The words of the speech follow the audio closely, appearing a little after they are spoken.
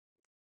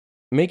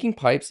Making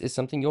pipes is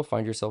something you'll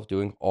find yourself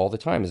doing all the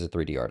time as a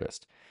 3D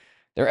artist.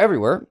 They're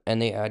everywhere,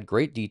 and they add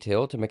great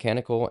detail to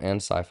mechanical and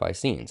sci-fi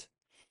scenes.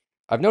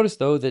 I've noticed,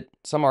 though, that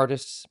some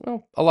artists,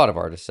 well, a lot of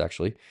artists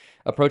actually,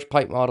 approach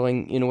pipe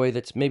modeling in a way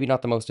that's maybe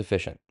not the most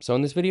efficient. So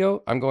in this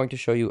video, I'm going to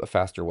show you a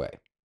faster way.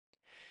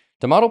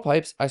 To model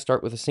pipes, I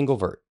start with a single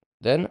vert.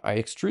 Then I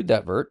extrude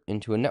that vert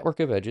into a network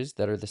of edges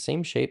that are the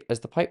same shape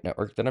as the pipe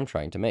network that I'm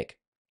trying to make.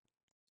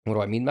 What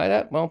do I mean by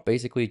that? Well,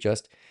 basically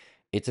just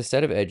it's a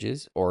set of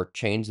edges or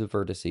chains of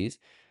vertices,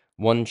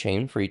 one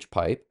chain for each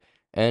pipe,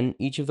 and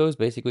each of those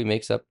basically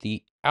makes up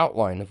the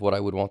outline of what I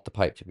would want the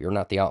pipe to be, or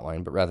not the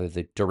outline, but rather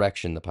the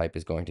direction the pipe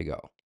is going to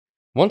go.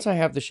 Once I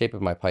have the shape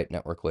of my pipe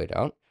network laid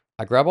out,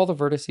 I grab all the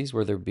vertices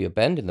where there would be a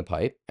bend in the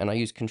pipe, and I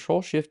use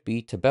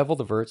Control-Shift-B to bevel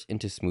the verts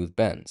into smooth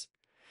bends.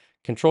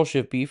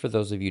 Control-Shift-B, for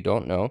those of you who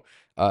don't know,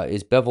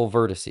 is bevel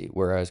vertice,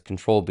 whereas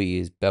Control-B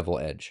is bevel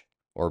edge.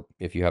 Or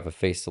if you have a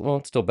face, well,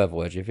 it's still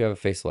bevel edge. If you have a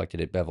face selected,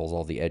 it bevels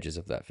all the edges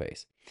of that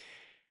face.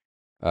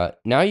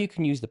 Now you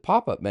can use the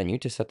pop-up menu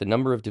to set the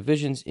number of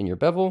divisions in your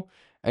bevel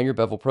and your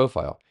bevel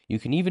profile. You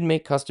can even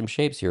make custom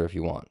shapes here if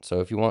you want. So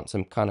if you want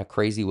some kind of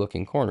crazy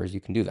looking corners, you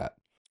can do that.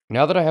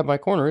 Now that I have my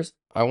corners,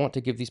 I want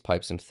to give these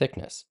pipes some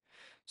thickness.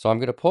 So I'm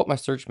going to pull up my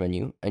search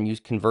menu and use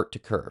Convert to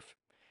Curve.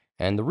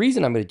 And the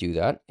reason I'm going to do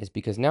that is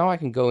because now I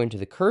can go into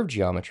the curve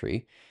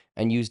geometry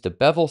and use the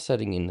bevel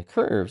setting in the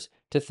curves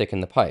to thicken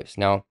the pipes.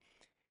 Now,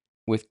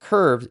 with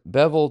curves,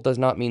 bevel does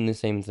not mean the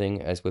same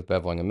thing as with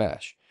beveling a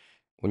mesh.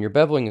 When you're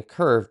beveling a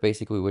curve,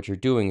 basically what you're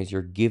doing is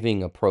you're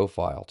giving a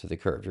profile to the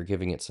curve. You're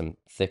giving it some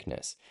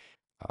thickness.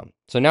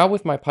 So now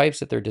with my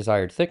pipes at their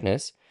desired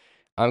thickness,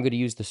 I'm going to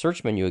use the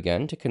search menu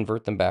again to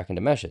convert them back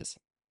into meshes.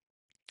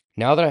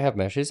 Now that I have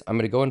meshes, I'm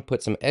going to go and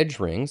put some edge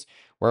rings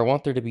where I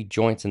want there to be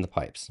joints in the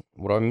pipes.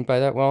 What do I mean by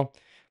that? Well,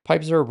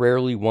 pipes are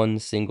rarely one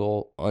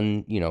single,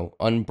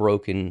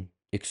 unbroken,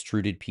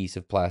 extruded piece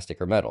of plastic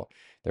or metal.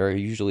 There are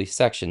usually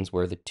sections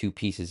where the two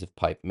pieces of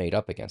pipe made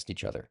up against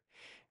each other.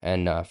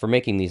 And for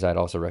making these, I'd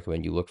also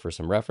recommend you look for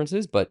some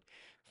references, but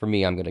for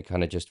me, I'm going to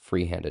kind of just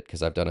freehand it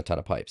because I've done a ton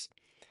of pipes.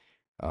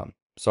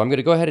 So I'm going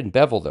to go ahead and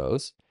bevel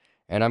those,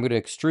 and I'm going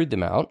to extrude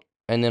them out,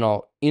 and then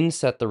I'll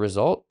inset the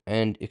result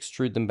and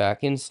extrude them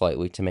back in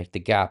slightly to make the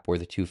gap where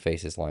the two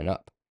faces line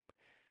up.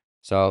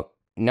 So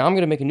now I'm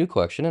going to make a new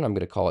collection, and I'm going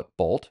to call it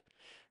Bolt,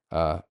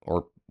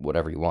 or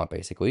whatever you want,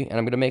 basically, and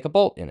I'm going to make a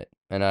bolt in it.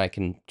 And I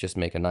can just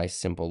make a nice,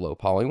 simple, low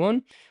poly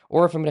one,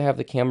 or if I'm going to have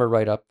the camera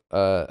right up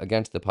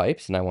against the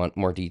pipes and I want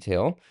more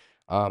detail,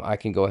 I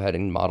can go ahead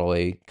and model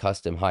a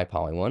custom high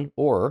poly one,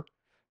 or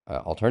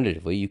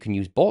alternatively, you can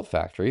use Bolt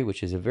Factory,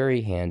 which is a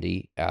very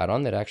handy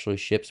add-on that actually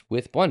ships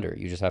with Blender.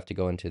 You just have to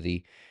go into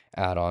the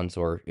add-ons,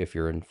 or if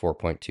you're in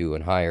 4.2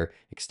 and higher,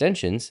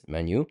 extensions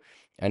menu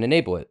and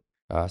enable it.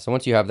 So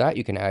once you have that,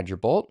 you can add your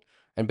bolt,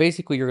 and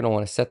basically you're going to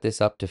want to set this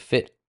up to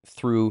fit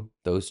through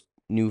those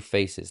new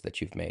faces that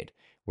you've made,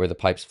 where the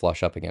pipes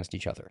flush up against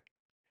each other.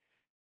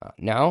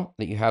 Now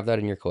that you have that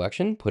in your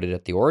collection, put it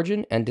at the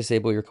origin and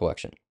disable your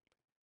collection.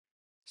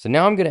 So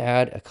now I'm going to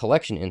add a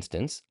collection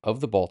instance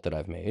of the bolt that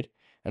I've made,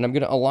 and I'm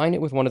going to align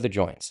it with one of the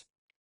joints.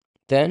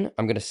 Then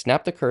I'm going to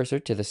snap the cursor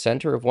to the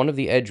center of one of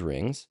the edge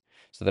rings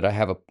so that I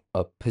have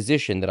a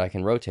position that I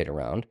can rotate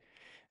around.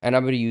 And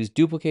I'm going to use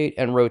duplicate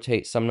and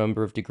rotate some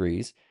number of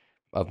degrees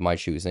of my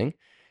choosing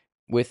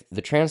with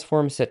the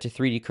transform set to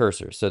 3D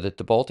cursor so that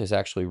the bolt is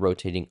actually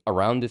rotating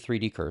around the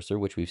 3D cursor,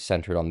 which we've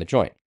centered on the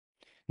joint.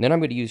 And then I'm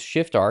going to use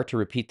Shift R to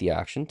repeat the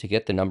action to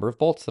get the number of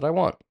bolts that I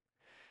want.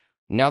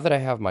 Now that I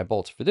have my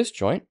bolts for this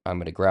joint, I'm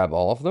going to grab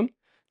all of them,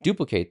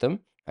 duplicate them,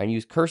 and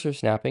use cursor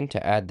snapping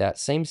to add that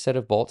same set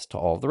of bolts to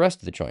all of the rest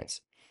of the joints.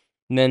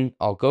 And then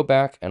I'll go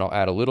back and I'll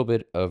add a little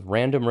bit of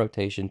random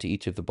rotation to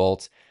each of the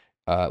bolts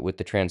with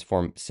the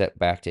transform set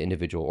back to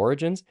individual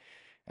origins.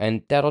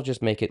 And that'll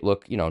just make it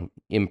look,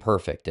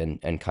 imperfect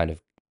and kind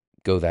of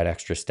go that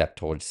extra step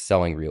towards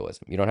selling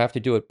realism. You don't have to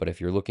do it, but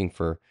if you're looking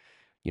for,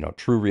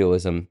 true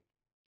realism,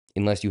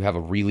 unless you have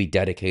a really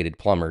dedicated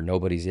plumber,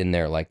 nobody's in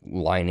there like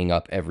lining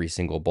up every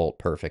single bolt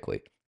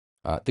perfectly.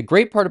 The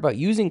great part about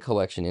using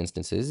collection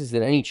instances is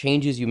that any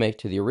changes you make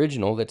to the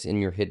original that's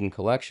in your hidden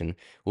collection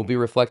will be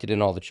reflected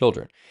in all the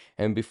children.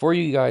 And before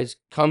you guys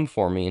come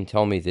for me and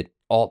tell me that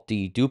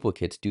Alt-D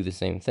duplicates do the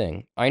same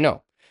thing, I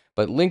know.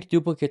 But linked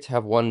duplicates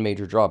have one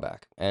major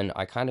drawback, and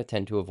I kind of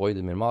tend to avoid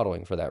them in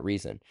modeling for that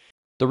reason.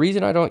 The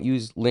reason I don't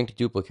use linked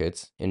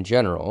duplicates in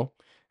general,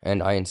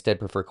 and I instead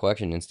prefer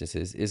collection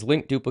instances, is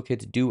linked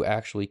duplicates do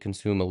actually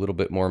consume a little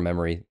bit more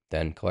memory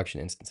than collection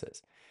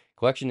instances.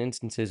 Collection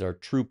instances are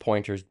true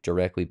pointers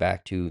directly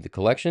back to the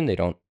collection. They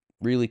don't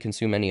really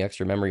consume any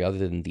extra memory other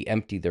than the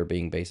empty they're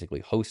being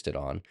basically hosted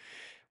on.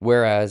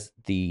 Whereas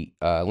the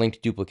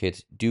linked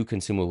duplicates do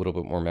consume a little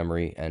bit more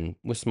memory, and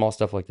with small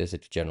stuff like this,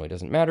 it generally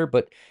doesn't matter.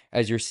 But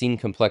as your scene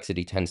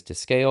complexity tends to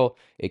scale,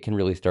 it can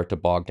really start to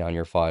bog down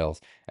your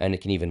files, and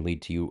it can even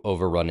lead to you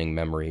overrunning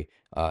memory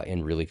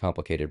in really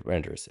complicated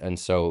renders. And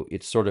so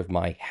it's sort of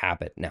my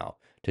habit now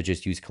to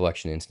just use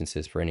collection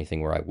instances for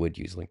anything where I would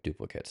use linked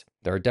duplicates.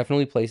 There are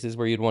definitely places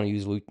where you'd want to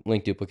use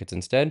linked duplicates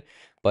instead,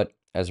 but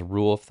as a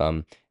rule of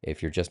thumb,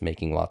 if you're just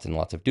making lots and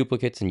lots of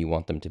duplicates and you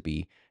want them to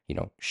be,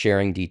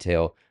 sharing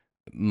detail,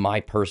 my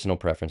personal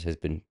preference has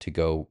been to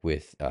go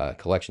with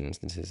collection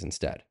instances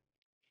instead.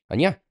 And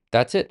yeah,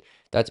 that's it.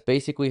 That's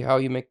basically how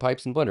you make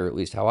pipes in Blender, at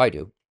least how I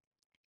do.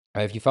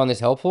 If you found this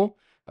helpful,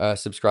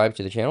 subscribe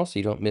to the channel so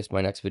you don't miss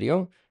my next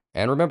video.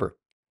 And remember,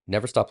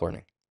 never stop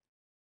learning.